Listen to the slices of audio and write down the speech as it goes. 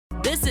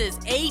is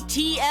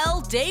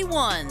ATL Day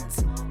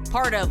Ones,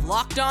 part of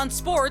Locked On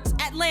Sports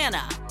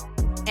Atlanta.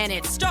 And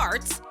it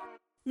starts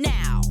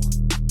now.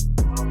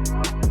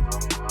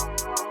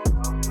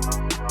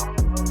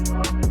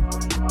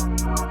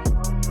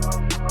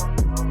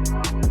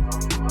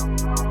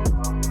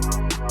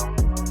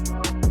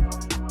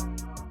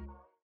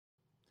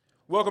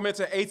 Welcome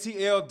into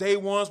ATL Day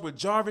Ones with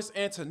Jarvis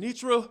and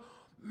Tenitra.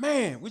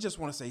 Man, we just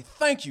want to say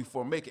thank you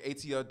for making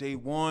ATL Day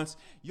Ones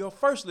your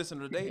first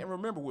listener today. And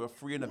remember, we're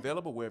free and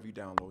available wherever you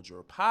download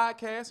your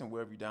podcast. And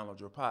wherever you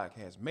download your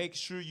podcast, make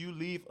sure you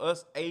leave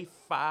us a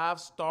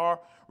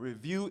 5-star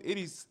review. It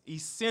is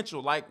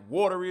essential, like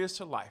water is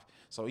to life.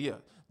 So, yeah,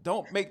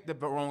 don't make the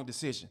wrong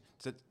decision.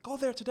 So go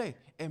there today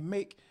and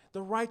make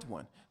the right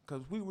one,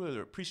 because we really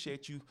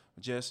appreciate you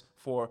just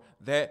for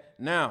that.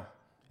 Now,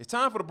 it's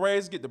time for the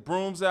Braves to get the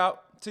brooms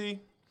out, T,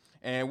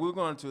 and we're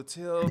going to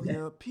tell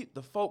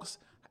the folks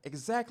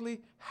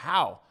exactly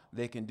how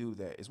they can do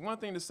that. It's one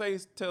thing to say,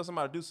 tell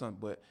somebody to do something,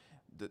 but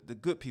the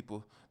good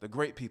people, the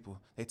great people,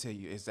 they tell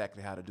you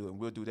exactly how to do it, and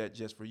we'll do that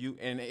just for you.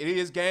 And it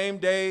is game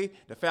day.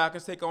 The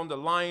Falcons take on the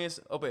Lions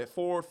up at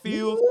Ford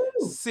Field.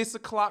 6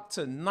 o'clock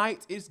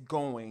tonight. It's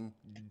going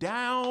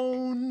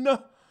down.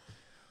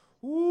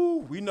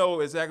 Ooh, we know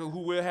exactly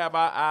who we'll have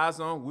our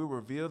eyes on. We'll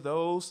reveal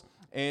those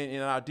and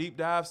in our deep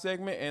dive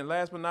segment. And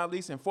last but not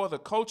least, and for the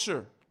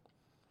culture,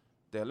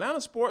 the Atlanta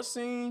sports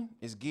scene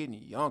is getting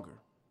younger.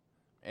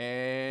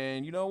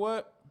 And you know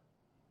what?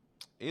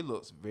 It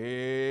looks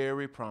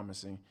very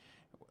promising.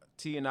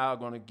 T and I are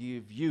going to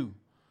give you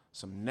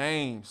some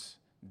names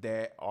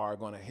that are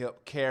going to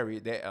help carry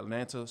that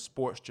Atlanta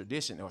sports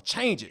tradition or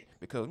change it,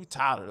 because we're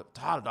tired of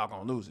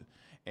doggone losing.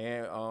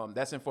 And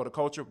that's in for the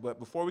culture. But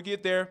before we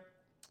get there,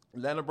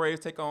 Atlanta Braves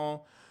take on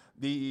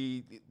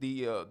the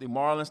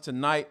Marlins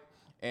tonight.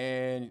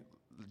 And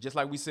just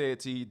like we said,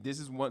 T,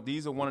 these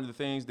are one of the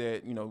things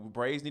that,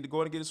 Braves need to go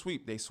out and get a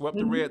sweep. They swept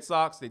the Red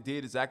Sox. They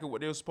did exactly what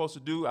they were supposed to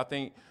do. I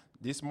think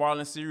this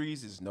Marlins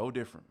series is no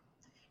different.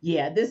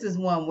 Yeah, this is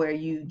one where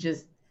you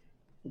just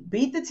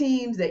beat the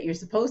teams that you're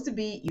supposed to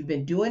beat. You've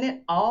been doing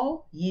it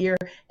all year.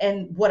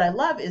 And what I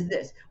love is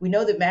this. We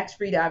know that Max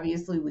Fried,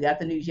 obviously, we got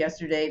the news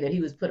yesterday that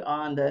he was put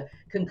on the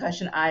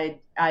concussion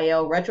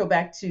IL retro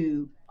back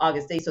to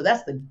August 8th. So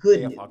that's the good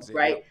news,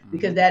 right? Yep. Mm-hmm.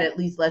 Because that at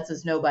least lets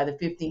us know by the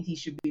 15th he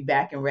should be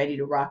back and ready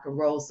to rock and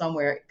roll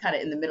somewhere kind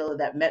of in the middle of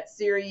that Mets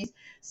series.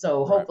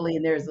 So hopefully,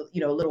 and there's a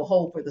little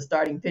hole for the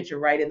starting pitcher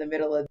right in the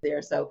middle of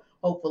there. So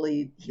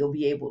hopefully he'll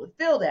be able to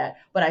fill that.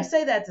 But I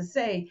say that to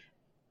say,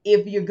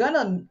 if you're going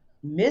to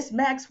miss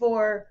Max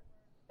for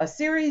a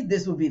series,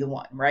 this would be the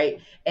one,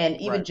 right? And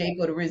even Jake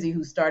Odorizzi,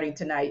 who's starting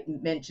tonight,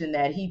 mentioned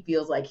that he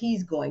feels like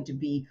he's going to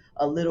be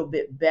a little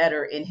bit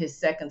better in his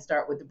second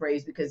start with the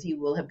Braves because he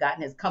will have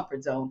gotten his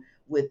comfort zone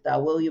with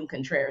William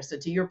Contreras. So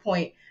to your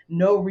point,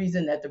 no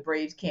reason that the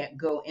Braves can't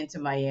go into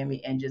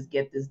Miami and just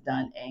get this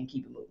done and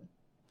keep it moving.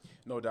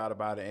 No doubt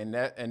about it. And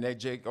that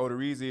Jake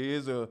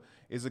Odorizzi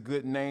is a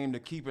good name to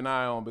keep an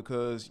eye on,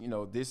 because,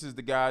 this is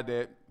the guy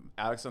that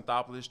Alex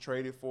Anthopoulos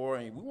traded for,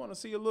 and we want to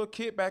see a little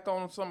kickback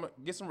on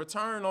get some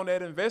return on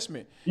that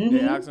investment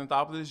that Alex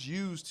Anthopoulos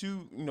used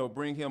to,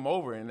 bring him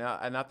over. And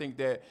I think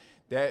that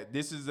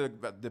this is the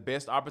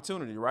best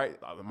opportunity, right?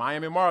 The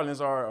Miami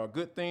Marlins are a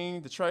good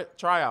thing to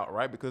try out,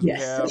 right? Because we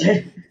have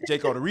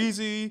Jake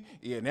Odorizzi,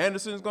 Ian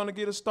Anderson is going to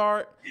get a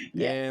start,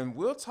 and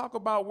we'll talk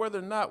about whether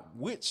or not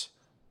which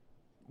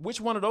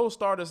one of those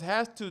starters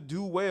has to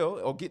do well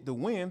or get the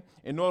win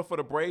in order for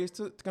the Braves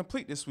to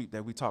complete this sweep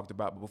that we talked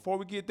about. But before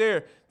we get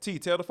there, T,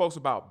 tell the folks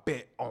about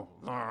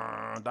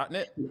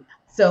betonline.net.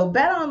 So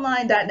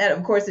betonline.net,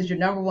 of course, is your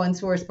number one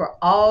source for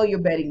all your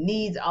betting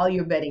needs, all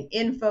your betting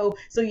info.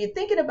 So you're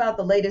thinking about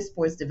the latest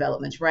sports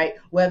developments, right?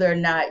 Whether or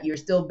not you're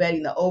still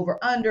betting the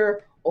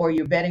over-under or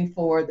you're betting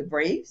for the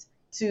Braves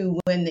to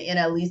win the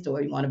NL East, or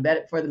you want to bet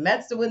it for the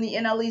Mets to win the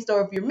NL East,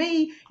 or if you're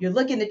me, you're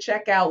looking to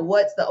check out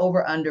what's the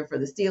over-under for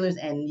the Steelers.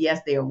 And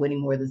yes, they are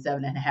winning more than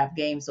 7.5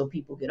 games, so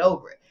people get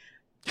over it.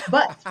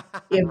 But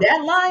if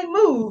that line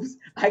moves,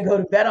 I go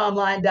to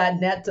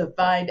betonline.net to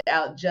find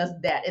out just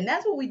that. And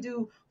that's what we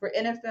do for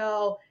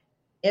NFL,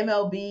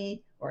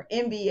 MLB, or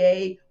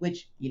NBA,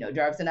 which,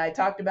 Jarvis and I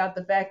talked about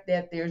the fact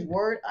that there's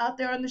word out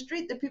there on the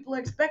street that people are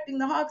expecting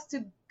the Hawks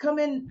to come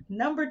in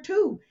number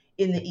 2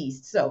 in the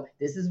East. So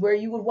this is where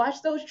you would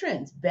watch those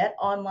trends,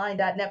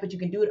 betonline.net, but you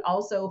can do it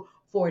also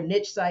for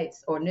niche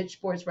sites or niche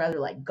sports rather,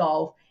 like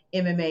golf,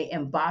 MMA,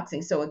 and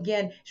boxing. So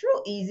again, it's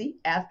real easy.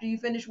 After you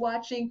finish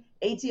watching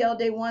ATL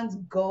Day Ones,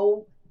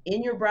 go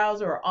in your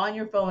browser or on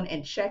your phone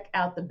and check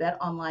out the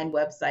BetOnline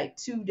website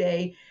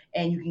today,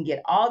 and you can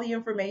get all the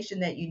information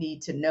that you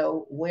need to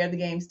know where the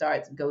game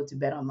starts. Go to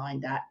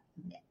betonline.net.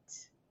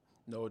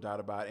 No doubt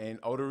about it. And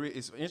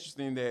it's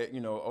interesting that,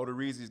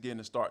 Odorizzi is getting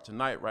a start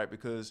tonight, right?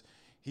 Because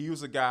he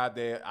was a guy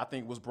that I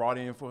think was brought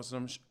in for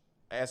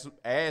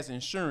as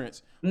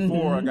insurance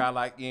for a guy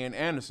like Ian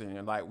Anderson.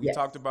 And like we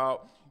talked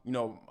about,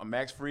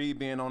 Max Fried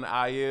being on the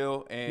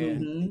IL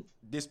and Mm-hmm.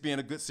 this being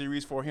a good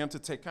series for him to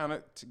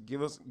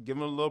give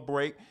him a little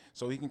break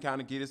so he can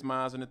kind of get his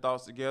minds and the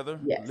thoughts together,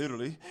 Yes.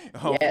 literally,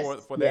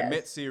 Yes. for that Met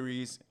Yes.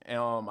 series.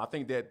 I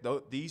think that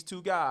these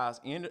two guys,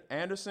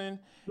 Anderson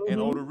and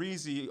Mm-hmm.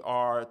 Odorizzi,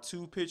 are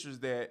two pitchers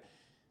that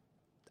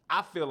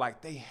I feel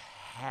like they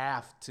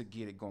have to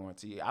get it going.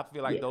 I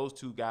feel like Yeah. those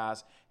two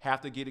guys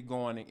have to get it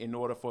going in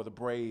order for the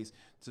Braves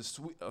to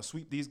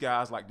sweep these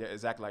guys like they're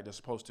exactly like they're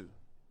supposed to.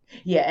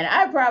 Yeah. And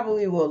I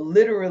probably will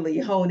literally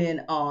hone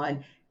in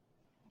on,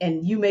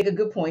 and you make a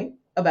good point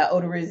about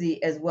Odorizzi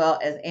as well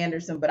as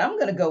Anderson, but I'm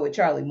going to go with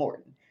Charlie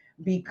Morton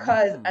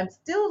because Mm. I'm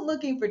still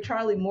looking for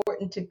Charlie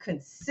Morton to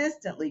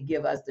consistently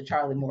give us the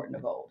Charlie Morton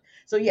of old.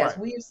 So yes, Right.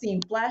 we have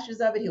seen flashes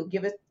of it. He'll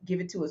give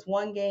it to us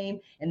one game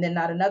and then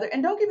not another.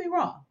 And don't get me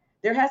wrong,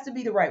 there has to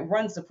be the right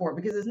run support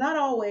because it's not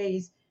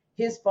always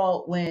his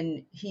fault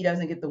when he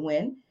doesn't get the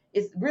win.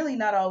 It's really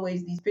not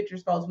always these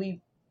pitchers' faults.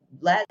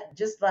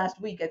 Just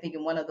last week, I think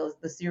in one of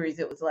the series,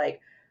 it was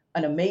like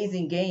an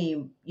amazing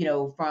game,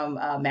 from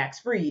Max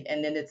Fried,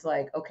 and then it's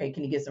like, okay,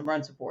 can he get some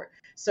run support?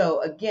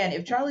 So again,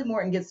 if Charlie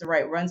Morton gets the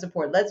right run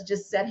support, let's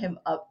just set him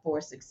up for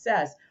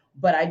success.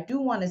 But I do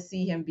want to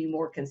see him be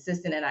more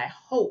consistent, and I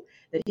hope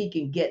that he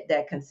can get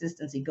that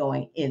consistency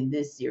going in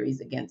this series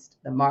against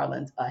the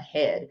Marlins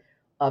ahead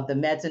of the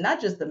Mets, and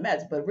not just the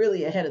Mets, but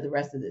really ahead of the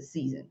rest of the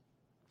season.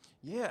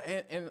 Yeah,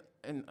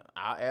 and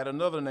I'll add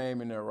another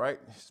name in there, right?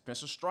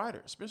 Spencer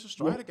Strider. Spencer Yeah.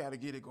 Strider got to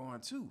get it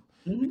going too,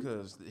 Hmm.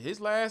 because his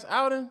last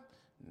outing,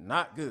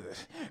 not good.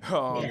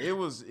 Yeah. It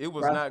was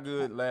Rough. not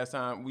good last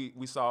time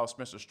we saw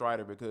Spencer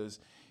Strider, because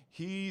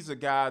he's a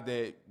guy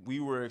that we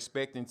were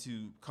expecting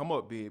to come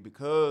up big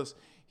because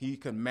he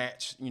could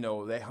match, that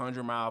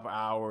 100 mile per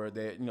hour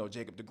that,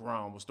 Jacob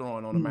DeGrom was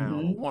throwing on the mound,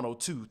 or Hmm.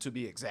 102 to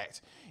be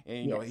exact.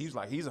 And, Yes.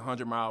 he's a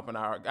 100 mile per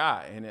hour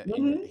guy. And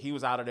Hmm. he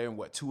was out of there in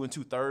what, 2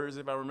 2/3,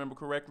 if I remember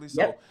correctly.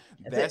 So Yep.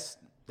 That's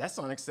it. that's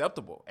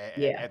unacceptable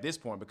Yeah. at this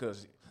point,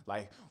 because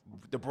like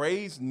the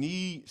Braves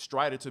need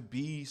Strider to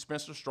be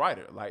Spencer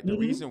Strider. Like the Hmm.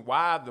 reason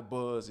why the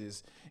buzz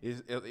is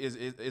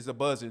a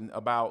buzzing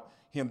about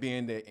him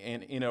being the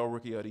NL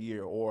Rookie of the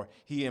Year, or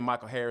he and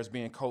Michael Harris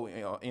being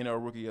NL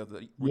Rookies of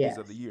the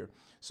Yes. Year.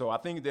 So I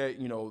think that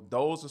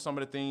those are some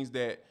of the things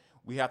that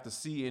we have to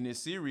see in this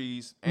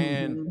series.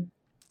 And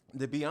Hmm.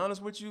 to be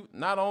honest with you,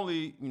 not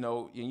only,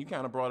 and you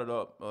kind of brought it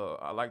up,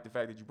 I like the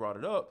fact that you brought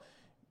it up,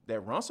 that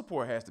run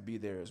support has to be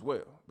there as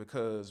well,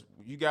 because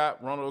you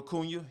got Ronald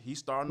Acuna, he's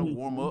starting to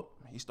warm Hmm. up,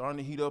 he's starting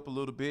to heat up a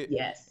little bit,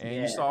 Yes. and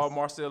you saw Yes.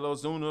 Marcelo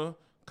Ozuna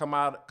come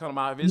out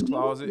of his Mhm.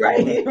 closet.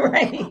 Right.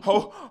 Right.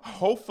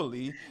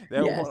 Hopefully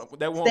Yes.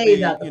 that won't Stays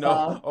be out the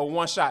fog. a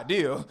one shot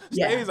deal.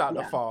 Yeah. Stays out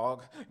the Yeah.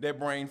 fog, that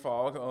brain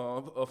fog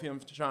of him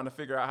trying to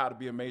figure out how to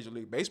be a Major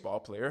League Baseball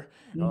player,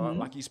 Hmm.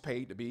 like he's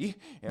paid to be,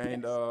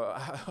 and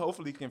Yes.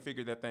 hopefully he can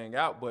figure that thing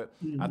out. But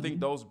I think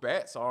Hmm. those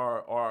bats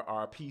are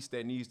a piece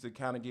that needs to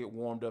kind of get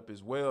warmed up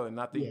as well, and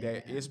I think Yeah.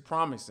 that it's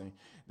promising.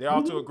 They're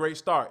off to a Hmm. great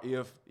start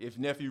if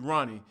nephew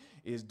Ronnie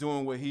is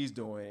doing what he's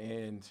doing,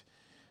 and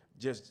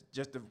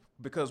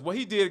because what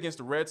he did against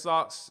the Red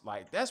Sox,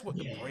 like that's what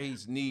the Yeah.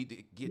 Braves need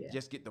to Yeah.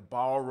 get the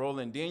ball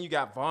rolling. Then you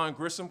got Vaughn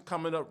Grissom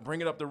coming up,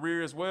 bringing up the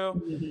rear as well.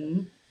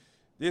 Hmm.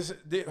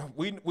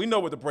 We know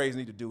what the Braves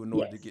need to do in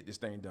order to Yes. get this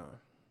thing done.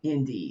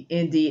 Indeed.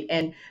 Indeed.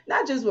 And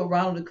not just what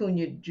Ronald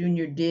Acuna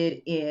Jr.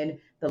 did in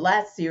the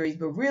last series,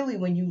 but really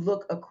when you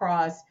look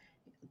across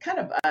kind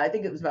of, I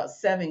think it was about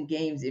 7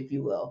 games, if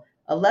you will,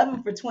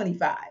 11 for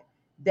 25.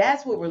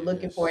 That's what we're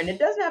looking for. And it Yes.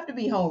 doesn't have to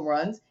be home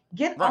runs.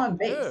 Get Right. on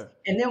base. Yeah.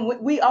 And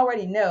then we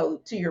already know,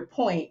 to your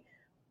point,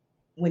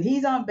 when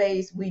he's on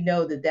base, we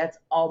know that that's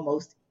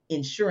almost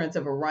insurance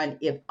of a run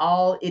if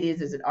all it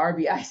is an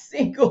RBI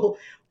single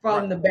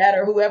from Right. the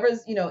batter,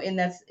 whoever's in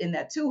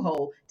that two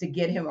hole to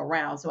get him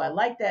around. So I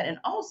like that, and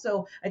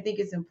also I think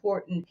it's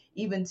important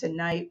even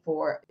tonight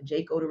for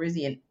Jake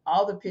Odorizzi and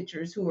all the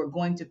pitchers who are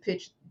going to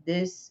pitch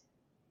this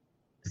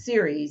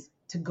series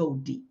to go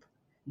deep.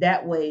 That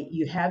Right. way,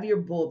 you have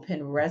your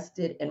bullpen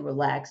rested and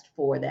relaxed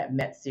for that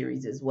Met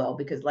series as well.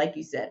 Because, like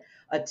you said,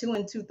 a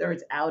 2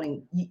 2/3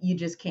 outing, you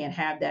just can't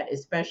have that,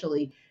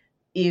 especially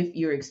if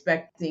you're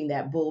expecting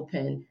that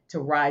bullpen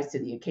to rise to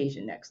the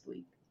occasion next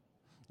week.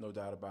 No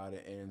doubt about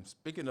it. And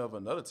speaking of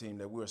another team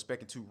that we're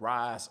expecting to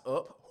rise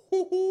up,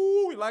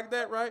 we like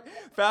that, right?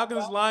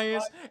 Falcons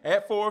Lions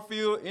at Ford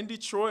Field in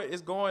Detroit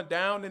is going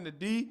down in the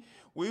D.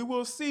 We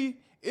will see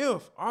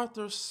if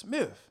Arthur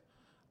Smith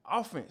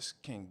offense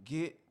can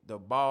get the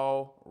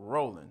ball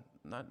rolling.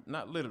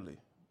 Not literally,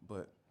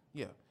 but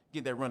yeah,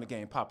 get that running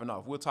game popping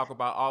off. We'll talk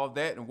about all of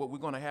that and what we're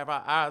going to have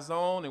our eyes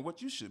on and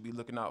what you should be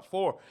looking out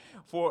for.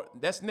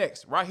 That's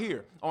next, right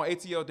here on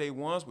ATL Day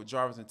Ones with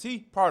Jarvis and T,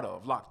 part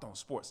of Locked On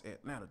Sports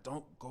Atlanta.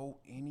 Don't go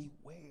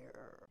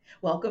anywhere.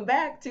 Welcome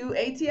back to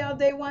ATL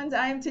Day Ones.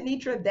 I am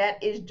Tenitra.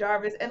 That is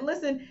Jarvis. And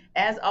listen,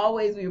 as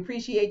always, we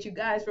appreciate you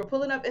guys for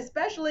pulling up,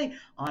 especially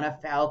on a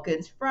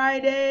Falcons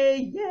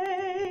Friday.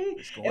 Yay!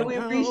 It's And going we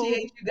down.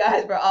 appreciate you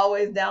guys for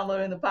always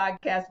downloading the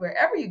podcast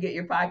wherever you get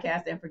your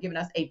podcast and for giving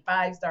us a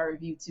 5-star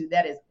review too.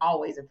 That is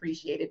always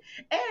appreciated.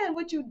 And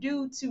what you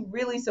do to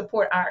really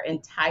support our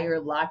entire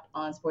Locked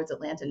On Sports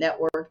Atlanta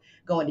network,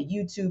 going to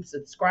YouTube,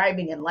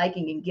 subscribing and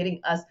liking and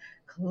getting us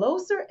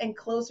closer and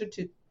closer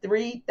to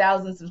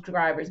 3,000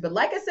 subscribers. But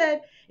like I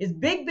said, it's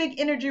big, big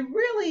energy,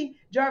 really,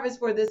 Jarvis,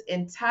 for this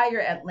entire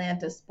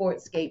Atlanta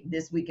sportscape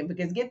this weekend.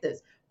 Because get this,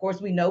 of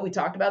course, we know we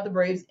talked about the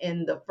Braves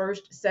in the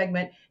first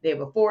segment. They have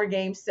a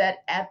 4-game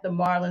set at the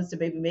Marlins to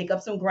maybe make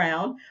up some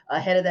ground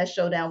ahead of that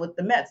showdown with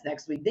the Mets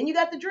next week. Then you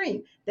got the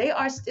Dream. They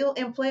are still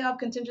in playoff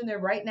contention. They're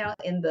right now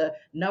in the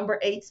number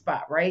 8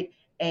 spot, right?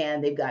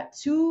 And they've got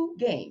 2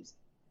 games.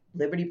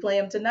 Liberty play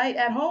them tonight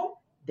at home.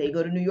 They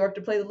go to New York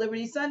to play the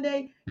Liberty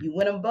Sunday. You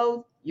win them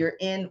both, you're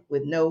in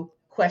with no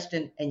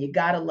question, and you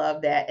gotta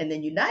love that. And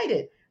then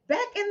United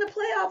back in the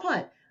playoff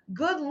hunt.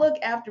 Good look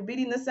after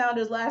beating the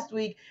Sounders last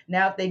week.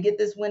 Now, if they get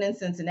this win in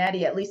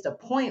Cincinnati, at least a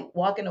point,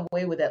 walking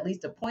away with at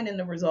least a point in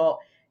the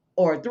result,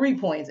 or 3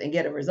 points and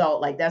get a result,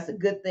 like that's a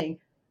good thing.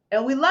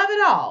 And we love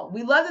it all.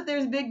 We love that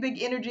there's big,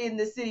 big energy in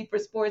the city for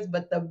sports,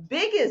 but the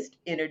biggest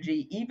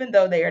energy, even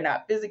though they are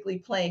not physically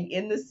playing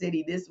in the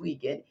city this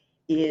weekend,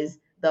 is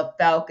the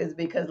Falcons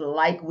because,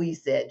 like we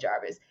said,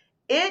 Jarvis,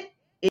 it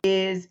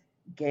is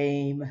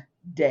game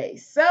day.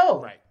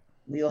 So Right.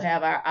 we'll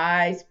have our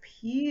eyes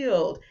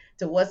peeled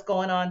to what's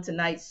going on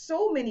tonight.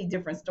 So many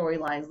different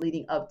storylines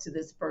leading up to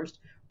this first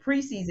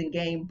preseason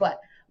game. But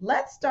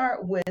let's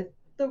start with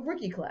the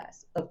rookie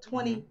class of Hmm.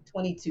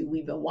 2022.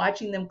 We've been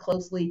watching them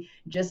closely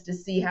just to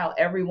see how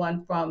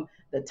everyone from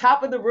the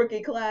top of the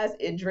rookie class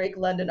in Drake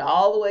London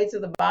all the way to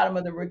the bottom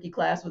of the rookie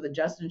class with a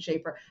Justin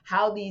Schaefer,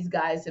 how these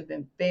guys have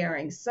been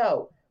faring.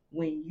 So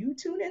when you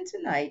tune in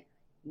tonight,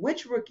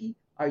 which rookie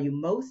are you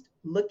most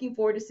looking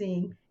forward to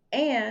seeing,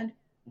 and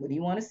what do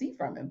you want to see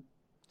from him?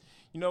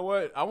 You know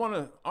what? I want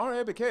to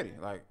honor Ebiketie.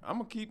 Like I'm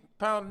gonna keep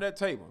pounding that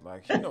table.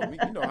 Like you know me.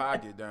 You know how I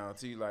get down.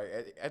 See,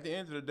 like at the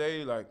end of the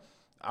day, like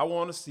I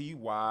want to see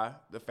why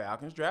the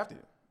Falcons drafted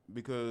him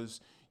because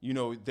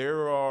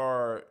there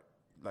are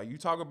like you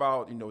talk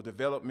about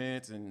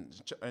developments and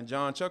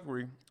John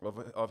Chuckery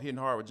of Hitting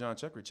Hard with John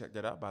Chuckery. Check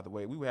that out, by the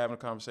way. We were having a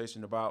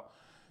conversation about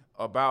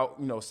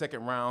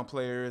second round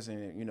players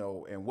and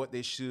and what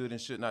they should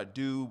and should not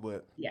do,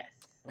 but Yes.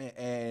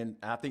 and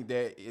I think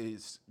that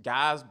is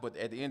guys, but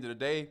at the end of the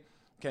day,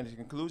 came to the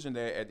conclusion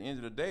that at the end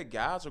of the day,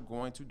 guys are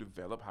going to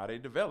develop how they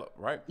develop,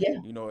 right? Yeah.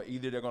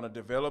 Either they're going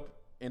to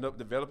end up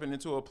developing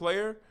into a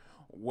player,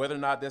 whether or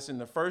not that's in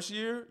the first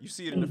year, you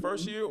see it in the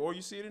first Mm-hmm. year, or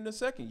you see it in the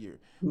second year.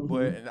 Mm-hmm.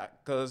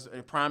 But because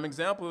a prime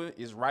example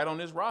is right on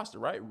this roster,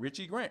 right?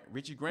 Richie Grant.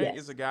 Richie Grant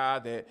is Yes. a guy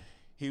that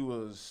he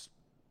was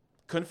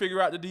couldn't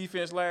figure out the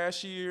defense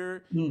last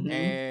year, Mm-hmm.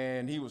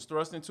 and he was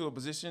thrust into a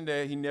position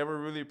that he never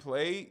really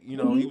played. He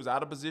Mm-hmm. was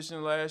out of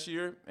position last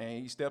year,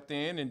 and he stepped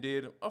in and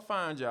did a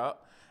fine job.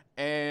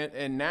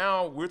 And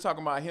now we're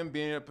talking about him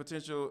being a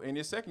potential in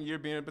his second year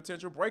being a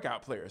potential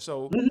breakout player.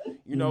 So,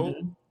 you know,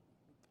 Mm-hmm.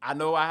 I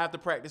know I have to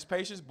practice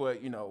patience, but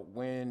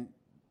when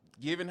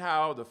given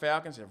how the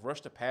Falcons have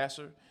rushed the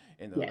passer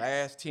in the Yes.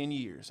 last 10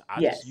 years,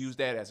 I just Yes. use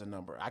that as a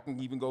number. I can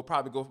even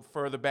probably go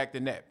further back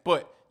than that.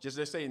 But just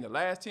let's say in the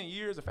last 10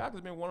 years, the Falcons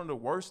have been one of the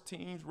worst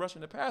teams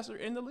rushing the passer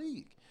in the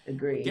league.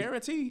 Agreed.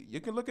 Guaranteed,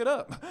 you can look it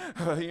up.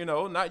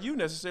 Not you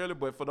necessarily,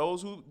 but for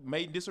those who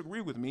may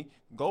disagree with me,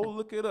 go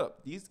look it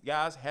up. These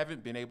guys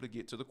haven't been able to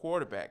get to the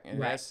quarterback, and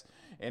Right.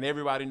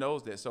 everybody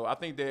knows that. So I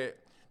think that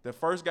the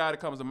first guy that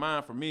comes to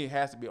mind for me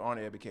has to be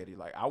Arnie Ebiketie.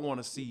 Like I want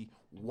to see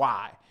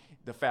why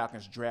the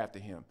Falcons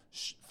drafted him.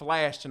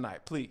 Flash tonight,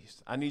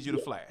 please. I need you to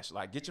Yeah. flash.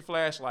 Like get your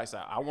flashlights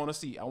out. I want to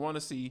see. I want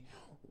to see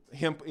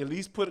him at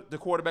least put the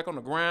quarterback on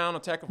the ground,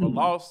 attack for Mm-hmm.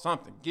 loss,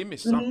 something. Give me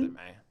Mm-hmm. something,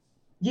 man.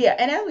 Yeah,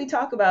 and as we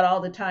talk about all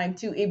the time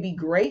too, it'd be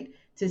great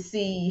to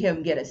see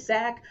him get a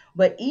sack.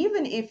 But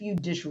even if you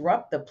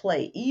disrupt the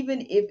play, even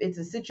if it's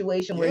a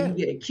situation where Yeah. you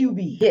get a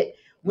QB hit,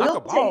 Knock we'll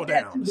a ball take that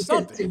too down. because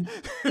Something.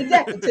 to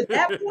exactly to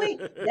that point,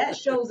 that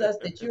shows us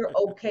that you're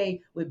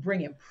okay with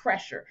bringing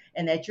pressure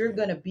and that you're Yeah.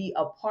 going to be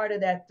a part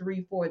of that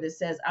 3-4 that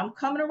says, I'm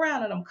coming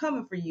around and I'm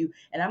coming for you.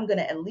 And I'm going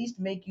to at least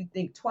make you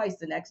think twice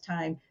the next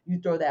time you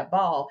throw that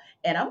ball.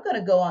 And I'm going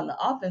to go on the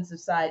offensive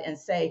side and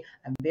say,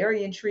 I'm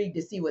very intrigued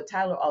to see what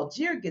Tyler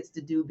Algier gets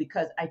to do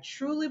because I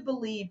truly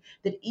believe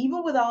that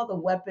even with all the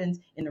weapons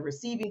in the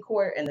receiving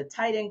core and the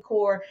tight end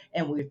core,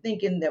 and we're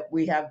thinking that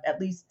we have at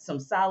least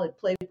some solid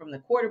play from the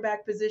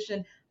quarterback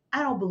position,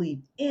 I don't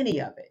believe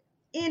any of it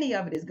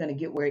is going to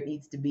get where it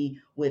needs to be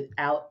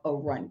without a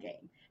run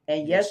game.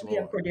 And yes, Yes, we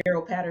have Lord.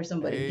 Cordero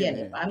Patterson, but again,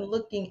 if Amen. I'm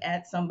looking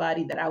at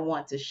somebody that I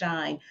want to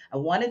shine, I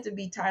want it to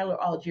be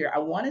Tyler Algier. I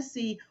want to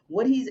see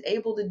what he's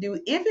able to do.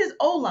 If his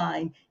O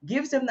line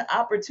gives him the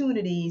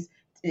opportunities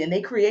and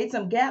they create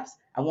some gaps,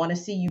 I want to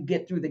see you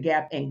get through the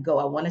gap and go.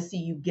 I want to see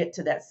you get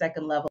to that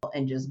second level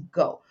and just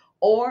go.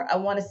 Or I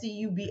want to see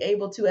you be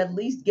able to at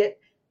least get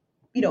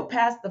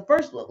past the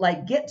first,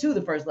 like get to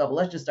the first level.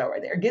 Let's just start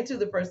right there. Get to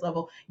the first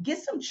level, get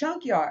some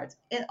chunk yards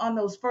on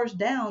those first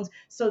downs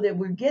so that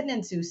we're getting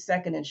into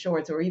second and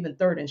shorts or even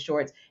third and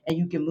shorts and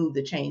you can move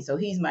the chain. So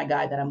he's my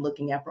guy that I'm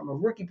looking at from a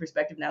rookie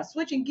perspective. Now,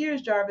 switching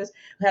gears, Jarvis,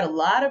 we had a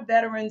lot of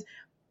veterans,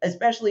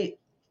 especially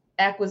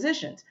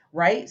acquisitions,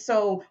 right?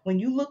 So when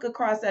you look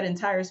across that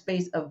entire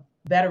space of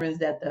veterans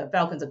that the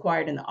Falcons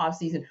acquired in the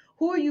offseason,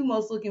 who are you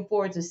most looking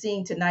forward to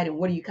seeing tonight and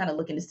what are you kind of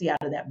looking to see out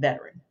of that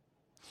veteran?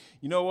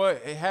 You know what?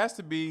 It has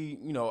to be,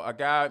 a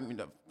guy,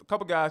 a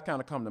couple guys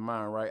kind of come to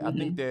mind, right? I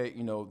think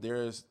Mm-hmm. that,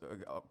 there's,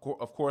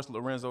 of course,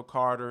 Lorenzo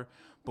Carter,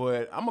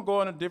 but I'm going to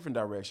go in a different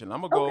direction.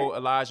 I'm going to Okay. go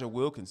Elijah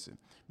Wilkinson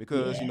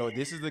because, Yeah.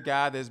 this is the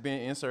guy that's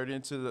been inserted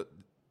into the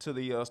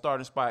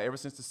starting spot ever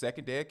since the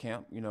second day of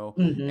camp,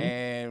 Mm-hmm.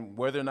 and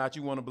whether or not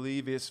you want to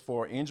believe it's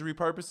for injury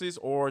purposes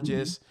or Mm-hmm.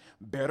 just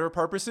better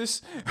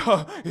purposes,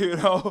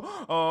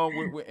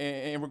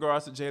 in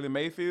regards to Jalen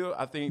Mayfield,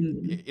 I think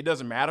Mm-hmm. it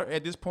doesn't matter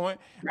at this point.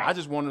 I Right.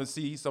 just wanted to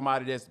see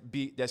somebody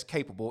that's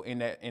capable in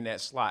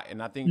that slot,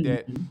 and I think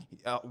that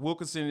Mm-hmm.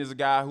 Wilkinson is a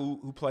guy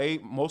who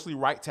played mostly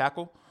right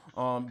tackle.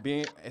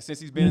 Being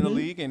since he's been in the Mm-hmm.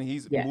 league and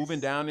he's moving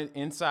Yes. down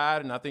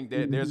inside, and I think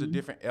that there's a Mm-hmm.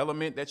 different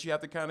element that you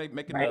have to kind of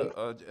make Right.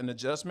 an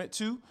adjustment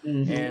to.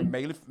 And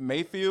Mm-hmm.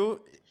 Mayfield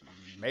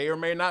may or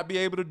may not be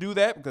able to do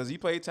that because he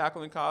played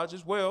tackle in college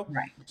as well.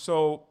 Right.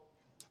 So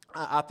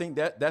I think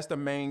that's the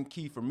main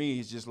key for me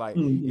is just like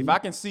if Mm-hmm. I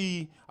can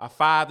see a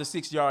 5 to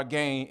 6 yard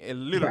gain and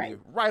Right. literally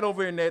right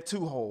over in that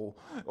 2 hole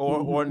or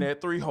in Mm-hmm.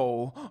 that 3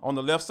 hole on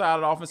the left side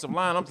of the offensive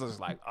line, I'm just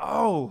like,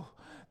 oh,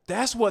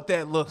 that's what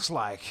that looks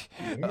like.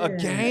 A Yeah.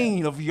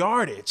 gain of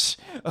yardage,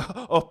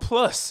 a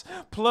plus,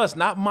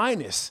 not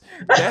minus.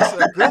 That's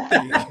a good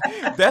thing.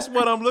 That's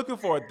what I'm looking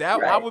for. That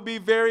I Right. would be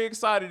very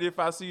excited if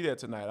I see that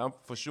tonight. I'm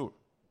for sure.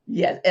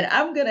 Yes. And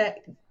I'm gonna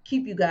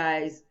keep you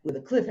guys with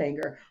a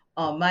cliffhanger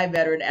on my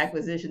veteran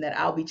acquisition that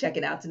I'll be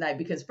checking out tonight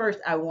because first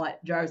I want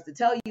Jarvis to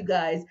tell you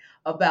guys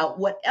about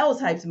what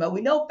else hypes him up.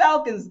 We know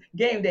Falcons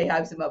game day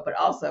hypes him up, but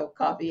also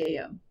Coffee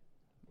AM.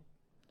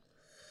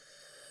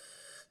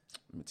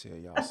 Let me tell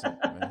y'all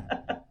something, man.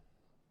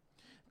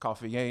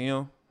 Coffee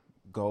AM,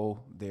 go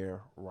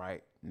there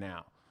right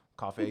now.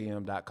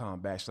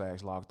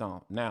 coffeeam.com/locked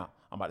on. Now,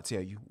 I'm about to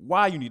tell you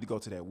why you need to go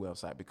to that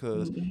website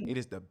because Mhm. it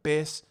is the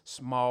best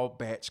small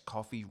batch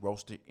coffee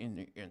roaster in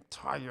the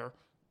entire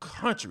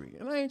country.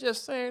 And I ain't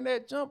just saying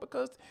that jump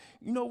because,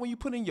 when you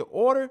put in your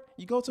order,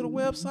 you go to the Mhm.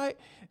 website,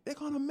 they're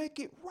going to make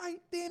it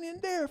right then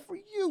and there for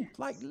you.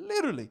 Like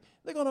literally,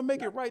 they're going to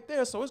make it right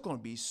there. So it's going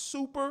to be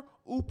super,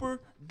 ooper,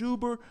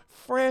 duper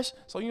fresh.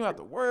 So you don't have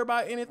to worry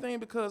about anything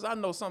because I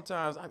know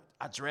sometimes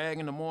I drag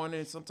in the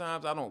morning.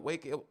 Sometimes I don't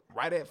wake up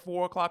right at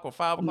 4 o'clock or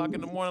 5 o'clock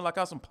in the Mhm. morning like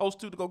I'm supposed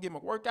to go get my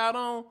workout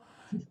on.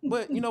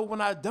 But when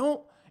I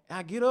don't,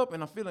 I get up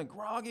and I'm feeling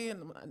groggy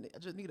and I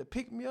just need to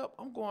pick me up.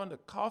 I'm going to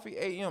Coffee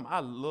AM. I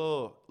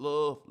love,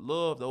 love,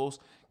 love those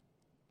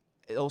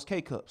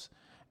K cups.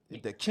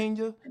 The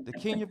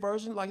Kenya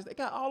version, like they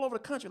got all over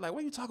the country. Like,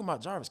 what are you talking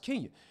about, Jarvis?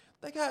 Kenya.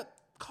 They got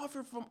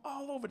coffee from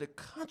all over the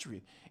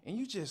country. And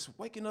you just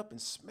waking up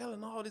and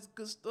smelling all this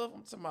good stuff.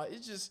 I'm talking about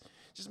it just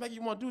make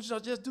you want to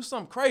just do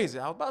something crazy.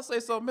 I was about to say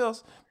something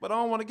else, but I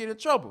don't want to get in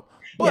trouble.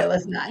 Yeah, But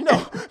let's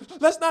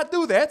not. let's not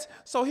do that.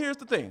 So here's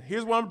the thing.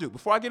 Here's what I'm gonna do.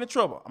 Before I get in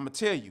trouble, I'm gonna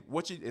tell you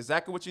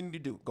exactly what you need to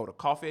do. Go to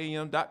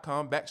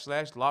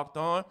coffeeam.com/locked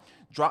on.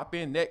 Drop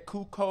in that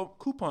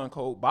coupon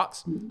code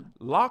box,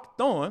 locked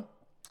on,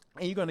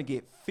 and you're gonna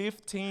get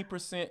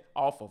 15%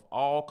 off of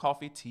all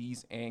coffee,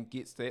 teas, and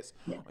get sets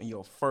on Yes.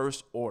 your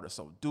first order.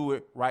 So do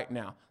it right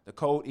now. The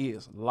code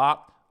is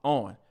locked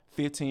on.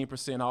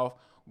 15% off.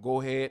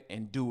 Go ahead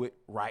and do it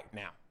right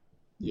now.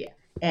 Yeah.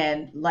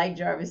 And like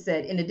Jarvis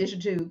said, in addition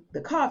to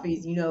the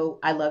coffees,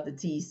 I love the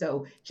tea.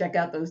 So check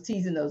out those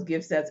teas and those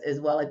gift sets as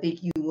well. I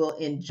think you will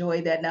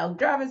enjoy that. Now,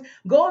 Jarvis,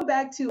 going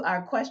back to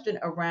our question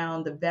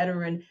around the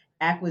veteran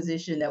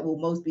acquisition that we'll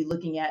most be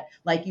looking at,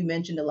 like you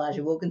mentioned,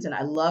 Elijah Wilkinson.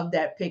 I love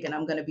that pick, and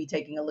I'm going to be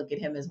taking a look at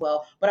him as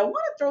well. But I want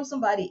to throw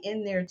somebody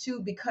in there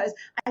too, because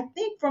I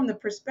think from the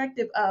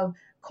perspective of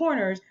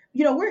corners,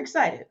 we're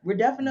excited. We're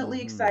definitely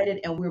Mm-hmm.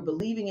 excited, and we're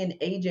believing in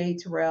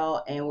AJ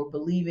Terrell, and we're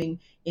believing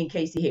in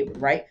Casey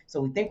Hayward, right?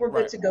 So we think we're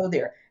good Right. to go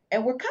there.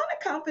 And we're kind of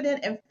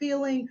confident and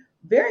feeling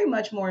very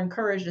much more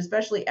encouraged,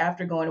 especially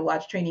after going to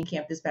watch training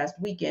camp this past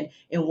weekend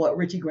in what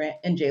Richie Grant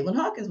and Jalen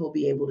Hawkins will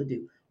be able to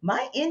do.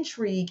 My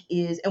intrigue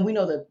is, and we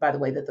know that, by the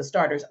way, that the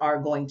starters are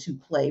going to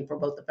play for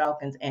both the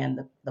Falcons and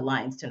the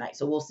Lions tonight.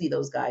 So we'll see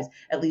those guys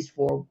at least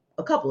for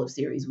a couple of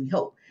series, we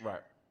hope. Right.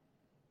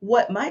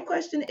 What my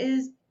question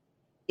is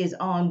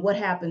on what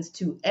happens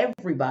to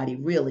everybody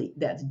really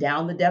that's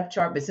down the depth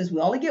chart. But since we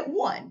only get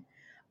one,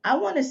 I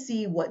want to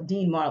see what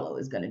Dean Marlowe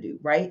is going to do,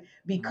 right?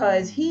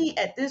 Because Mm. he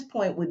at this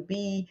point would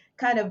be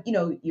kind of,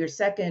 your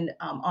second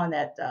on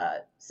that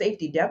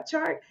safety depth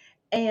chart.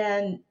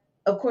 And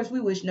of course, we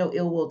wish no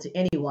ill will to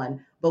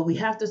anyone, but we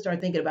have to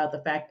start thinking about the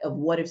fact of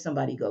what if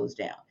somebody goes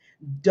down.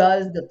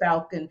 Do the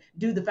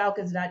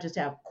Falcons not just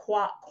have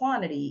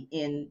quantity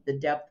in the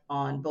depth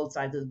on both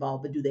sides of the ball,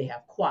 but do they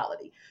have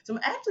quality? So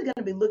I'm actually going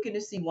to be looking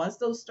to see, once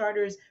those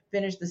starters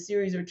finish the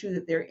series or two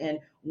that they're in,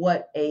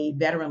 what a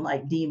veteran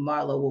like Dean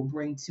Marlowe will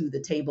bring to the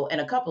table,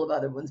 and a couple of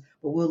other ones,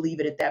 but we'll leave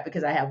it at that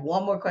because I have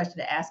one more question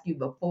to ask you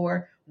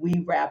before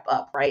we wrap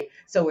up, right?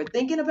 So we're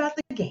thinking about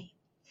the game,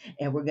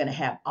 and we're going to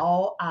have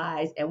all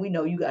eyes, and we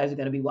know you guys are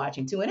going to be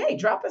watching too. And hey,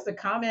 drop us a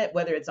comment,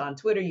 whether it's on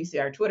Twitter, you see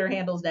our Twitter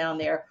handles down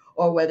there,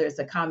 or whether it's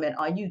a comment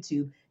on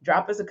YouTube.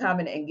 Drop us a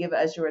comment and give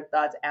us your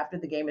thoughts after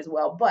the game as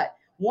well. But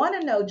want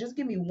to know, just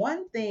give me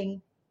one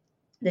thing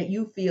that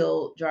you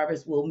feel,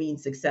 Jarvis, will mean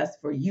success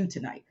for you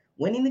tonight: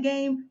 winning the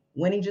game,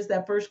 winning just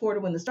that first quarter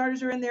when the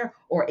starters are in there,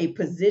 or a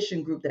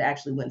position group that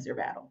actually wins their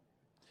battle.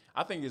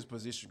 I think his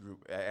position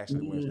group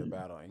actually wins their Mm,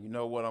 battle. And you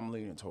know what I'm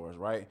leaning towards,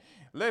 right?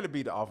 Let it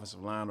be the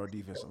offensive line or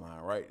defensive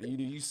line, right?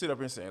 You sit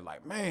up and say,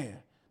 like, man,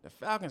 the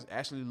Falcons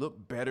actually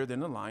look better than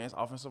the Lions'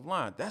 offensive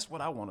line. That's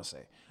what I want to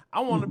say.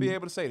 I want to be mhm.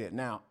 able to say that.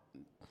 Now,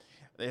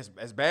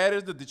 as bad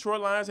as the Detroit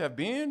Lions have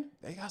been,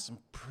 they got some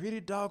pretty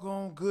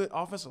doggone good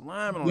offensive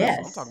linemen on this.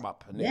 I'm talking Yes, about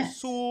Panay yes.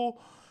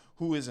 Sewell,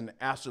 who is an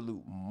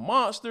absolute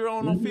monster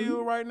on the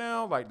field Hmm. right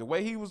now. Like the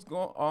way he was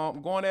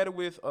going at it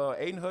with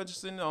Aiden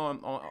Hutchinson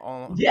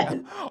Yes,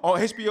 on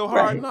HBO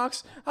Hard right.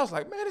 Knocks. I was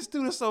like, man, this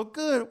dude is so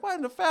good. Why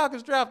didn't the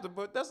Falcons draft him?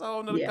 But that's a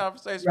whole nother Yeah,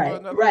 conversation for right,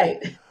 another day.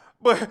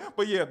 right.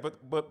 But yeah,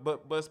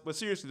 but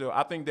seriously though,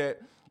 I think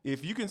that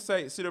if you can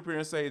sit up here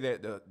and say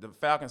that the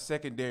Falcons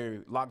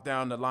secondary locked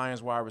down the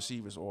Lions wide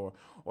receivers, or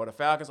the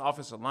Falcons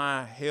offensive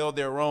line held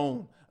their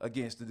own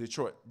against the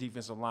Detroit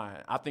defensive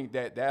line, I think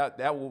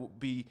that will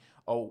be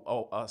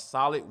a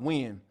solid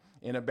win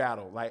in a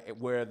battle, like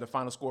where the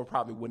final score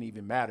probably wouldn't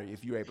even matter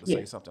if you're able to Yeah,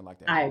 say something like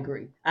that. I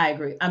agree. I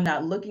agree. I'm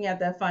not looking at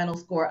that final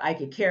score. I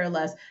could care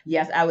less.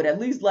 Yes, I would at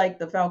least like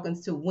the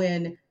Falcons to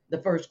win the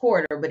first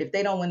quarter, but if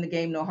they don't win the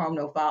game, no harm,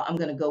 no foul, I'm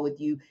going to go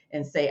with you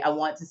and say I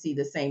want to see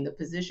the same. The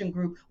position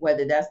group,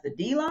 whether that's the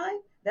D line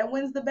that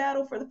wins the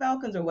battle for the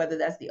Falcons or whether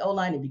that's the O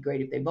line, it'd be great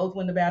if they both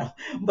win the battle.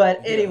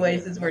 But Yeah, anyway,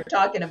 yeah. since we're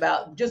talking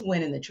about just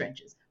winning the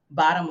trenches,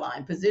 bottom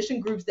line, position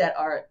groups that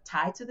are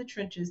tied to the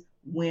trenches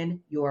win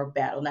your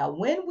battle. Now,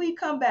 when we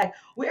come back,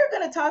 we're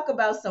going to talk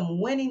about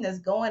some winning that's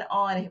going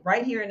on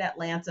right here in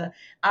Atlanta.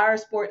 Our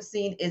sports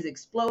scene is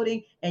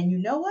exploding. And you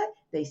know what?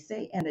 They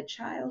say, and a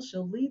child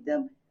shall lead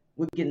them.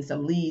 We're getting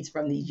some leads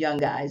from these young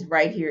guys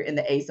right here in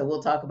the A. So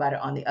we'll talk about it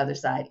on the other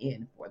side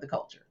in For the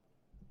Culture.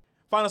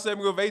 Final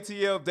segment of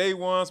ATL Day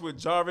Ones with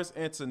Jarvis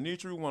and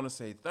Tenitra. We want to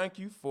say thank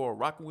you for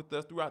rocking with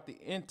us throughout the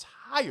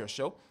entire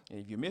show. And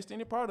if you missed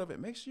any part of it,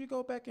 make sure you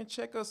go back and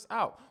check us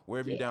out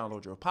wherever you Yeah.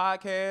 download your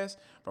podcast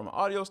from an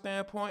audio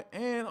standpoint,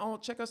 and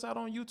check us out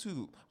on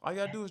YouTube. All you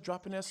gotta do is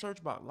drop in that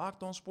search box,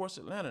 Locked On Sports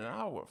Atlanta, and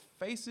our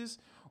faces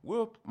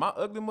will, my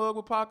ugly mug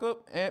will pop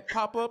up, and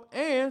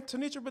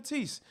Tanisha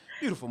Batiste,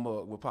 beautiful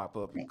mug will pop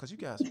up because you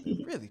guys have been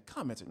really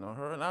commenting on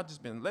her, and I've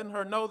just been letting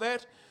her know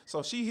that,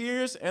 so she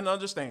hears and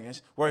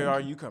understands where Thank are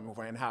you. you coming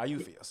from and how you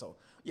feel. So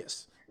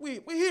yes,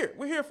 we're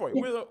here for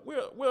you.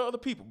 Yeah. We're other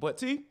people, but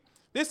T,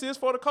 this is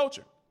for the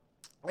culture.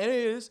 And it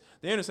is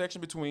the intersection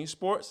between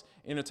sports,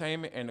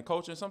 entertainment, and the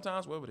culture, and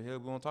sometimes whatever the hell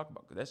we want to talk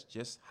about, because that's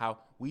just how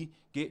we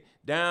get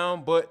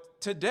down. But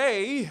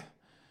Today.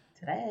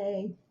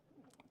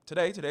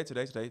 today,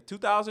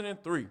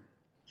 2003,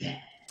 Yes.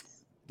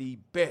 the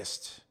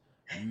best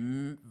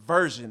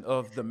version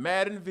of the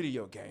Madden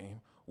video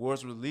game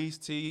was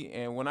released, T.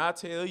 And when I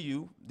tell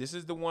you, this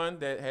is the one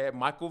that had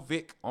Michael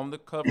Vick on the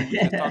cover. We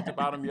just talked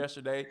about him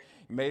yesterday.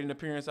 He made an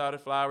appearance out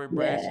at Flowery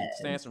Branch. He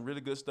Yes. saying some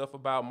really good stuff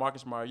about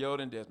Marcus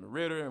Mariota and Desmond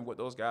Ritter and what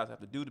those guys have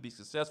to do to be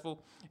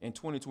successful in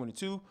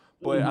 2022.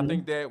 But I Hmm.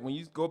 think that when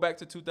you go back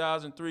to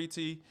 2003,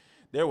 T,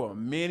 there were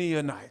many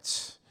a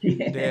nights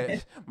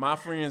that my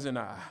friends and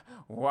I,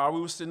 while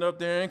we were sitting up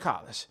there in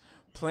college,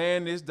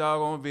 playing this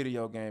doggone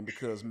video game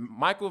because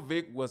Michael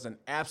Vick was an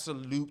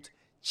absolute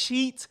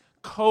cheat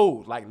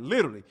code. Like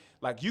literally,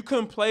 like you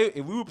couldn't play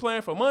if we were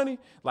playing for money.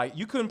 Like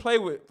you couldn't play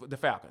with the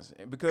Falcons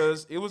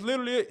because it was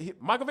literally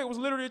Michael Vick was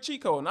literally a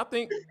cheat code, and I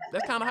think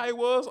that's kind of how he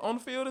was on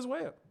the field as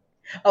well.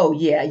 Oh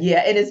yeah,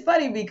 yeah. And it's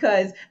funny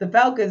because the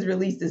Falcons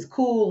released this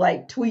cool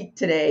like tweet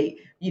today,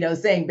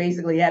 saying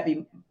basically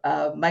happy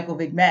Michael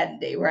Vick Madden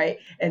Day, right?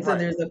 And so Right.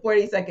 there's a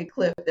 40-second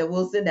clip that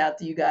we'll send out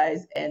to you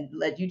guys and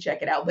let you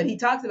check it out. But he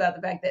talks about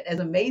the fact that as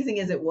amazing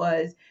as it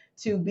was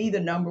to be the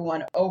number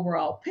one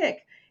overall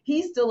pick,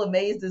 he's still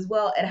amazed as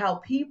well at how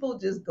people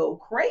just go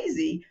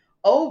crazy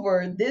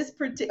over this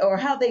particular, or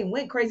how they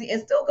went crazy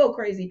and still go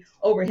crazy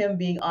over him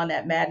being on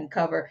that Madden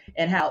cover,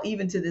 and how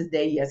even to this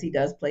day, yes, he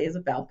does play as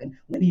a Falcon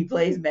when he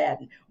plays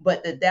Madden,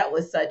 but that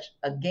was such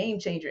a game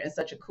changer and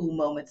such a cool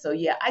moment. So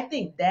yeah, I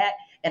think that,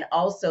 and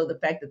also the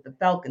fact that the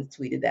Falcons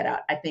tweeted that out,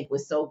 I think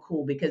was so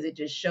cool because it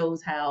just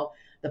shows how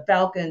the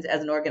Falcons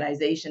as an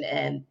organization,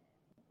 and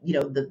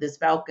this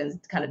Falcons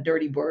kind of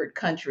dirty bird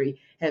country,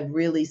 have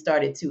really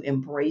started to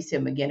embrace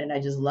him again. And I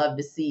just love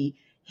to see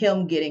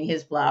him getting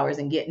his flowers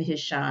and getting his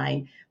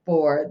shine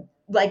for,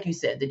 like you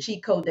said, the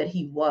cheat code that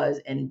he was,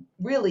 and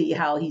really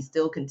how he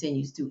still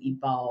continues to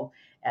evolve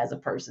as a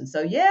person.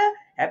 So yeah,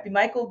 happy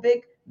Michael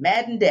Vick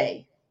Madden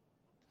Day.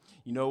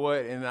 You know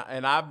what?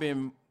 And I've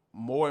been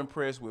more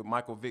impressed with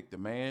Michael Vick, the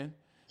man,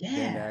 than the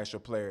Yeah.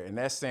 actual player, and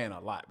that's saying a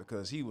lot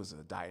because he was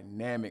a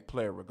dynamic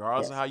player,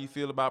 regardless of Yes. how you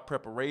feel about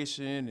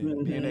preparation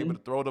and being able Hmm.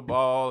 to throw the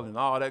ball and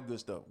all that good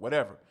stuff.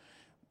 Whatever.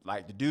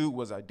 Like the dude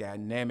was a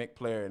dynamic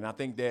player, and I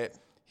think that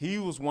he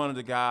was one of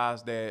the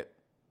guys that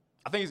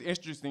I think it's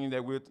interesting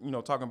that we're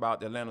talking about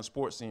the Atlanta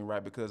sports scene,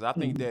 right? Because I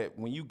think Hmm. that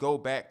when you go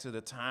back to the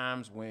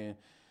times when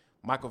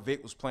Michael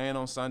Vick was playing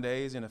on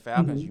Sundays in the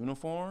Falcons Hmm.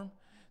 uniform,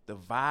 the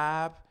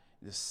vibe,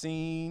 the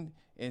scene,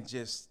 and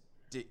just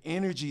the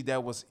energy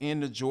that was in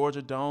the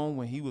Georgia Dome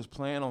when he was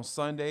playing on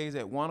Sundays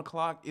at 1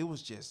 o'clock, it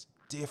was just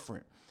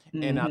different.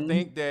 And I Hmm.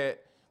 think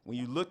that when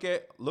you look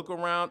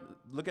around,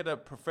 look at the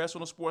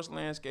professional sports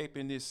landscape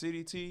in this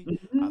city, T,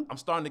 Hmm. I'm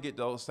starting to get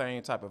those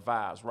same type of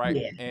vibes, right?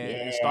 Yeah.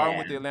 And starting Yeah.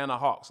 with the Atlanta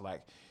Hawks,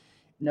 like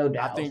No I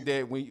doubt. think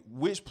that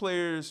which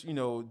players,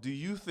 do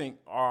you think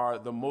are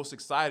the most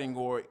exciting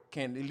or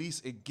can at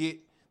least get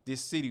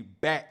this city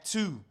back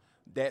to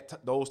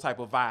those type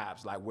of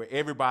vibes, like where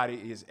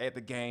everybody is at the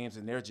games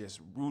and they're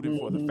just rooting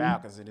for the Hmm.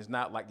 Falcons and it's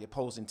not like the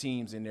opposing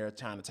teams in there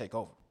trying to take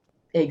over.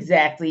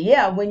 Exactly.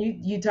 Yeah. When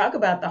you talk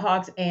about the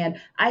Hawks, and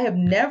I have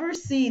never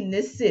seen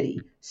this city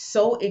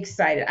so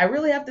excited. I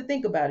really have to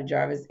think about it,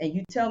 Jarvis, and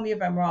you tell me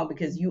if I'm wrong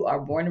because you are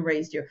born and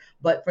raised here.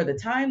 But for the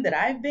time that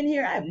I've been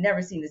here, I've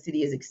never seen the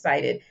city as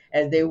excited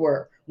as they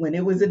were when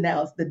it was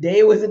announced, the day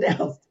it was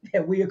announced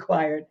that we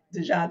acquired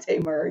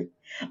DeJounte Murray.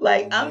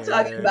 Like I'm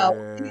talking about,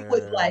 it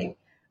was Yeah. like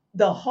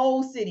the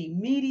whole city,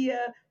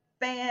 media,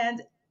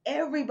 fans,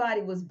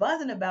 everybody was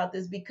buzzing about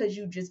this because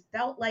you just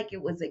felt like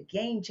it was a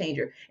game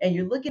changer. And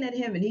you're looking at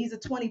him and he's a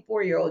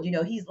 24-year-old,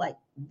 he's like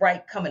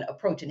right coming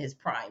approaching his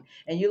prime.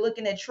 And you're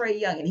looking at Trey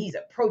Young and he's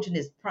approaching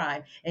his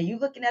prime. And you're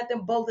looking at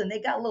them both and they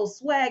got a little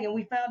swag. And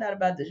we found out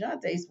about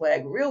DeJounte's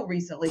swag real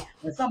recently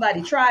when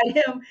somebody tried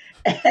him.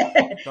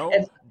 Don't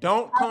And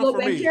don't come Pablo for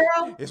me.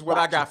 Banchero, It's what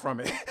I watch it. got from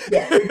it.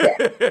 Yeah,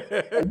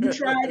 exactly. And you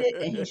tried it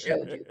and he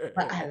showed you.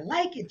 But I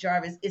like it,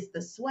 Jarvis. It's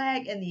the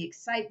swag and the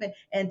excitement.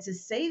 And to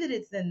say that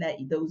it's in that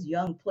those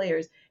young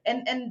players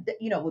and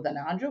with an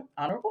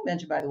honorable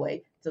mention, by the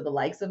way, to the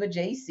likes of a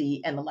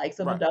JC and the likes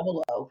of a Right.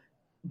 Double O.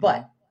 Hmm.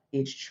 But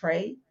it's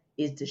Trey,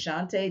 it's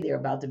Deshaunte. They're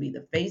about to be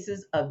the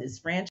faces of this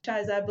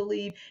franchise, I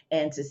believe.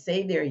 And to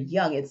say they're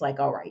young, it's like,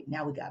 all right,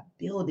 now we got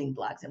building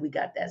blocks and we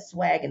got that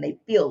swag and they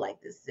feel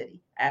like this city.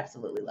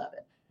 Absolutely love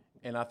it.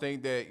 And I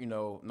think that,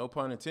 no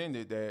pun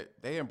intended, that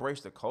they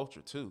embrace the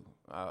culture too,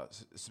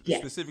 Yes.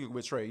 specifically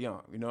with Trey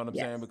Young. You know what I'm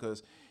saying? Yes.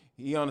 Because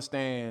he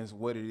understands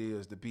what it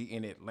is to be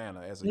in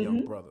Atlanta as a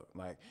young Hmm. brother.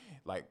 Like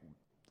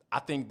I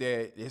think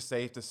that it's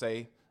safe to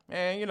say,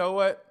 man, you know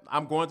what?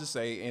 I'm going to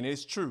say, and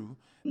it's true,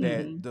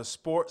 that Hmm. the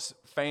sports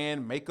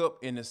fan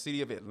makeup in the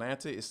city of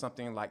Atlanta is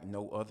something like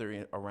no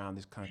other around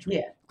this country.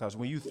 Yeah. Because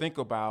when you think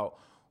about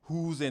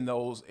who's in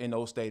those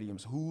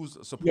stadiums, who's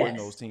supporting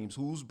those Yes. teams,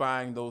 who's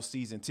buying those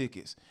season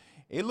tickets,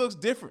 it looks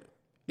different.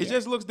 It Yeah.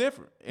 just looks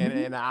different, and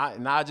Hmm.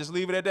 and I just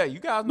leave it at that. You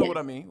guys know what I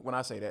Yes. mean when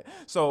I say that.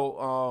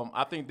 So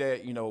I think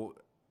that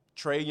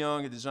Trey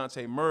Young and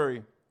Dejounte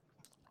Murray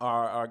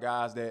are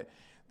guys that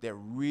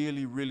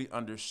really really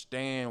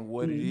understand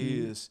what it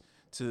Hmm. is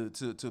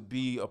to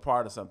be a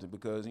part of something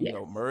because Yes.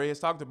 Murray has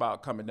talked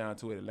about coming down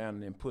to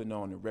Atlanta and putting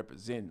on and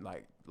representing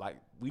like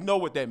we know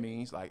what that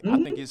means. Like I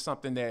think Hmm. it's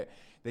something that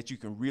you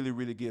can really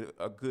really get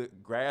a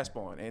good grasp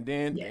on, and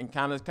then Yes. and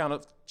kind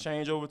of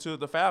change over to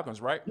the Falcons,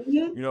 right? Hmm.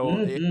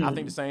 I think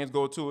Hmm. the Saints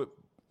go to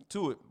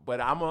it,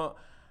 but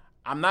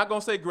I'm not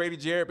gonna say Grady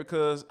Jarrett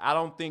because I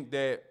don't think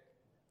that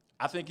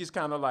I think it's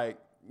kind of like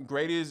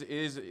Grady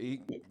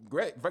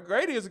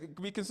Grady is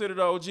be considered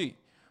an OG.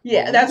 But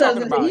Yeah, when you're that's what I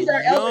was talking going to say. about He's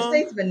our elder young,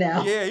 statesman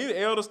now. yeah, he's an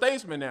elder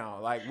statesman now,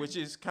 like which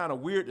is kind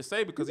of weird to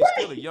say because he's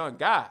still a Right. young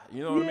guy.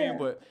 You know what I mean? Yeah.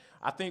 But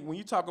I think when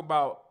you talk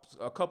about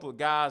a couple of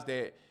guys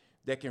that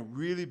can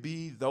really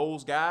be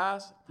those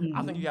guys,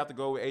 I think you Hmm. have to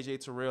go with AJ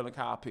Terrell and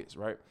Kyle Pitts,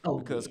 right? Oh,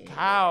 Because yeah.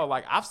 Kyle,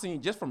 like I've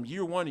seen just from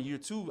year one to year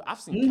two,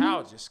 I've seen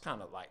Kyle Hmm. just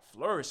kind of like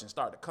flourish and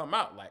start to come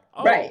out like,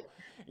 Right.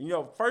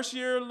 oh, first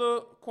year a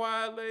little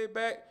quiet, laid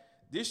back.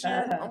 This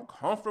year, Uh-huh. I'm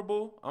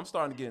comfortable. I'm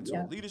starting to get into a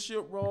Yeah.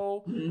 leadership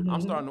role. I'm Hmm.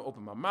 starting to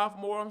open my mouth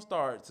more. I'm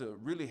starting to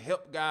really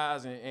help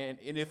guys. And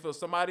if it's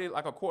somebody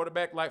like a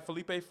quarterback like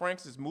Felipe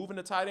Franks is moving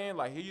the tight end,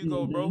 like, here you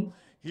go, bro. Hmm.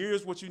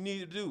 Here's what you need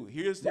to do.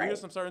 Here's Right.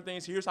 some certain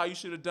things. Here's how you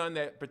should have done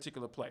that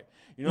particular play.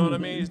 You know what I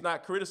mean? It's Hmm.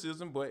 not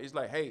criticism, but it's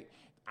like, hey,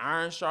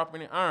 iron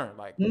sharpening iron.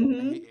 Like,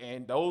 Hmm.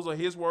 and those are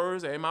his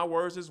words and my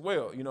words as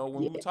well. When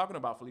we were Yeah. talking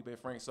about Felipe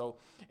Franks. So,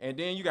 and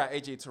then you got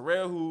AJ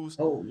Terrell, who's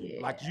Oh,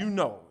 like yeah.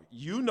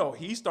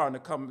 he's starting to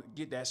come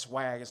get that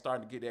swag and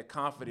starting to get that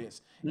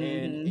confidence.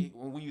 And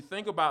Hmm. when you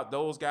think about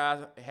those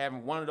guys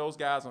having one of those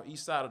guys on each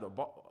side of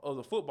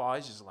the football,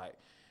 it's just like,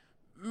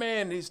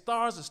 man, these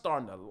stars are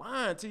starting to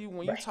align to you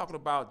when you're Right. talking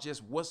about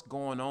just what's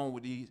going on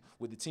with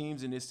the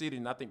teams in this city.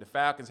 And I think the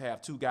Falcons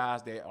have two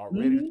guys that are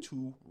ready Hmm.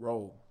 to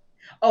roll.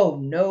 Oh,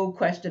 no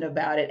question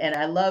about it. And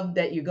I love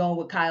that you're going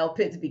with Kyle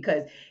Pitts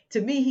because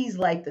to me, he's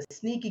like the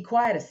sneaky,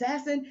 quiet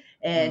assassin.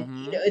 And,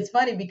 Mm-hmm. it's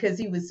funny because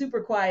he was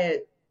super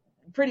quiet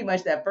pretty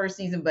much that first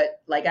season,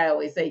 but like I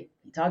always say,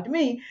 he talked to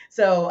me.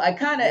 So I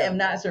kind of Yeah. am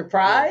not Yeah.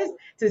 surprised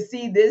to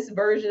see this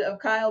version of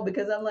Kyle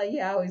because I'm like,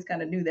 yeah, I always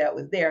kind of knew that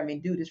was there. I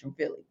mean, dude is from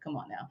Philly. Come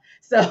on now.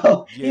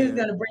 So he was Yeah.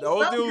 going to bring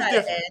Those some dudes kind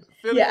of different. edge.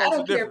 Philly Yeah, I folks are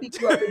don't care if he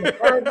different. grew up in the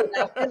burbs, but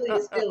now Philly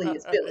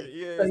is Philly.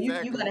 Yeah, So you're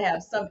exactly. going to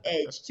have some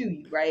edge to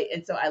you, right?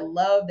 And so I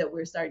love that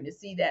we're starting to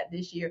see that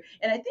this year.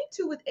 And I think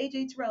too with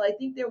AJ Terrell, I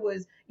think there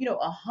was,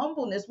 a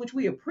humbleness, which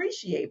we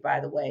appreciate, by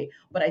the way,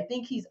 but I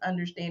think he's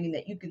understanding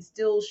that you can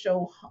still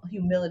show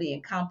humility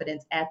and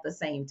competence at the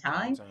same Same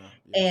time. time.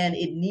 Yes. And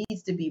it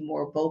needs to be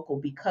more vocal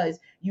because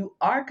you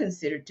are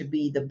considered to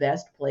be the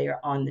best player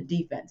on the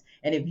defense.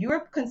 And if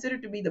you're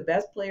considered to be the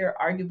best player,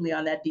 arguably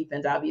on that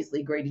defense,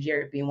 obviously Grady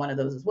Jarrett being one of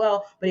those as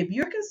well. But if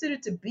you're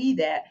considered to be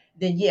that,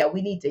 then yeah,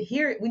 we need to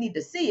hear it. We need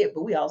to see it,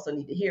 but we also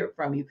need to hear it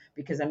from you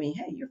because I mean,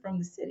 hey, you're from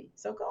the city.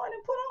 So go on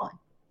and put on.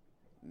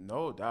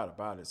 No doubt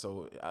about it.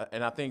 So,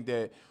 and I think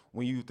that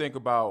when you think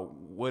about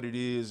what it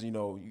is,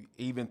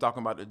 even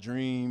talking about the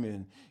dream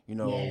and, Yeah.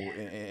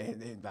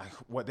 and like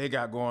what they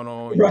got going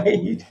on,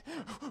 Right.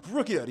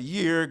 rookie of the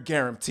year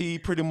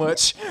guaranteed pretty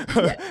much,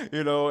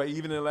 Yeah.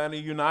 even Atlanta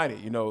United,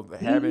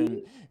 having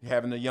Hmm.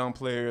 having the young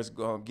players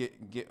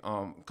get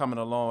coming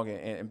along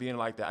and being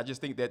like that. I just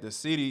think that the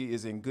city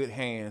is in good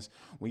hands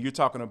when you're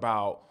talking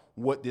about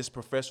what this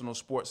professional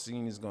sports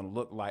scene is going to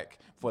look like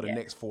for the Yeah.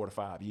 next 4 to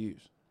 5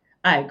 years.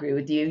 I agree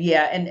with you.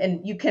 Yeah,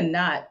 and you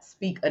cannot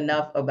speak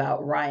enough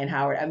about Ryan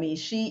Howard. I mean,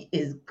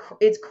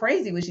 it's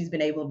crazy what she's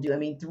been able to do. I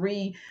mean,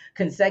 3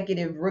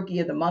 consecutive Rookie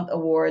of the Month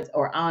awards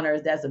or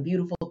honors. That's a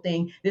beautiful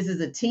thing. This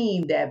is a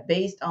team that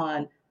based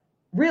on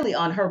really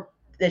on her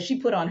that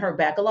she put on her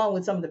back along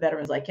with some of the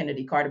veterans like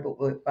Kennedy Carter, but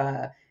with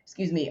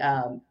excuse me,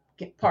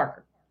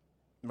 Parker.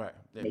 Right.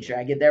 There Make we sure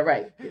go. I get that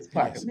right. Miss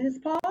Parker, Yes. Miss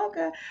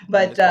Parker.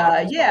 But Miss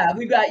Parker, Miss yeah, Parker.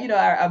 we've got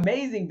our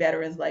amazing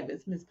veterans like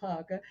Miss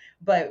Parker.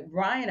 But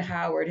Ryan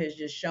Howard has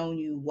just shown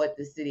you what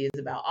the city is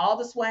about. All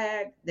the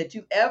swag that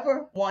you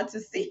ever want to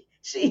see,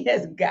 she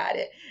has got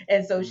it.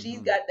 And so she's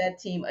Mm-hmm. got that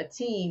team, a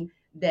team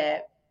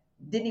that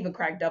didn't even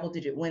crack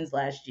double-digit wins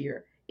last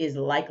year. Is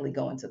likely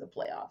going to the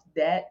playoffs.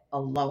 That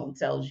alone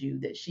tells you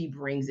that she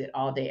brings it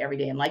all day, every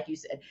day. And like you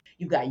said,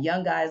 you've got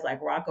young guys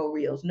like Rocco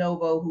Rios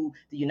Novo, who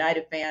the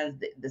United fans,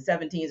 the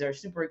 17s are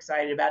super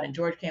excited about, and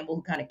George Campbell,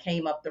 who kind of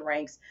came up the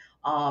ranks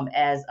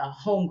as a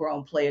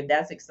homegrown player.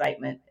 That's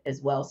excitement as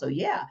well. So,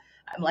 yeah,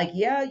 I'm like,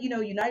 yeah,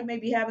 United may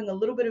be having a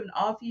little bit of an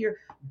off year,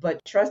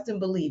 but trust and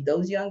believe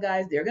those young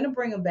guys, they're going to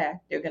bring them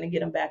back. They're going to get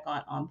them back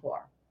on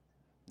par.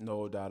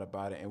 No doubt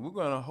about it. And we're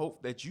going to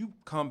hope that you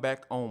come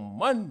back on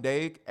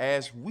Monday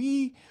as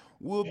we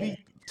will Yeah.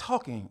 be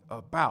talking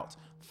about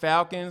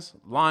Falcons,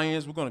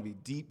 Lions. We're going to be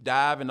deep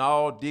diving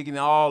all, digging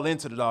all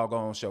into the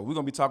doggone show. We're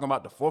going to be talking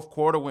about the fourth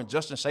quarter when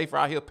Justin Schaefer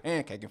out here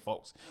pancaking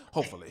folks.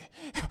 Hopefully.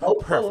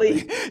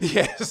 Prayerfully. Hopefully.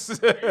 Yes.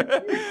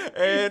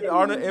 And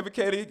Arnold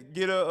Ebiketie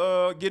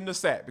getting the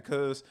sack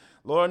because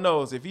Lord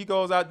knows if he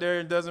goes out there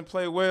and doesn't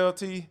play well,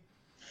 T,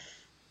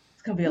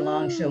 It's going to be a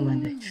long show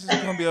Monday. this is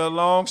gonna be a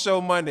long show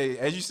Monday.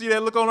 As you see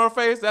that look on her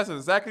face, that's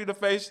exactly the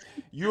face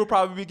you'll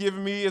probably be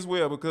giving me as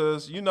well,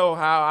 because you know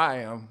how I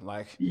am.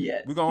 Like,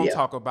 Yes. we're gonna Yeah.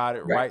 talk about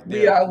it Right. right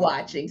We there. are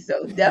watching.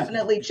 So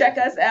definitely check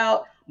us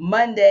out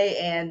Monday.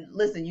 And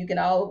listen, you can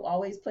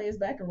always play us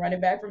back and run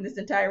it back from this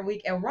entire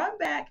week and run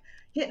back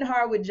hitting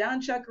hard with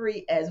John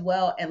Chuckery as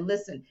well. And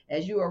listen,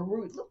 as you are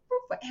root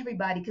for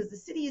everybody because the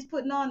city is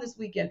putting on this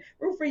weekend.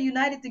 Root for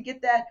United to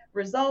get that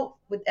result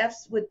with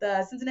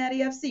Cincinnati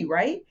FC,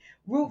 right?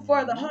 Root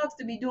for the Hmm. Hawks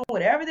to be doing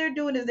whatever they're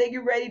doing as they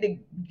get ready to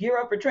gear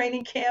up for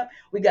training camp.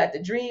 We got the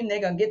dream.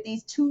 They're gonna get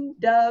these 2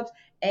 dubs.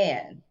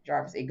 And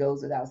Jarvis, it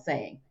goes without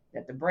saying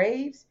that the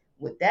Braves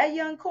with that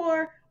young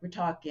core, we're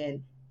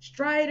talking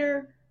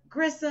Strider,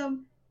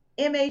 Grissom,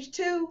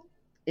 MH2.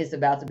 It's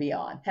about to be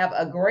on. Have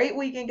a great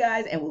weekend,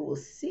 guys, and we will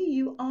see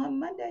you on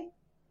Monday.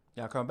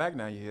 Y'all come back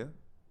now, you hear?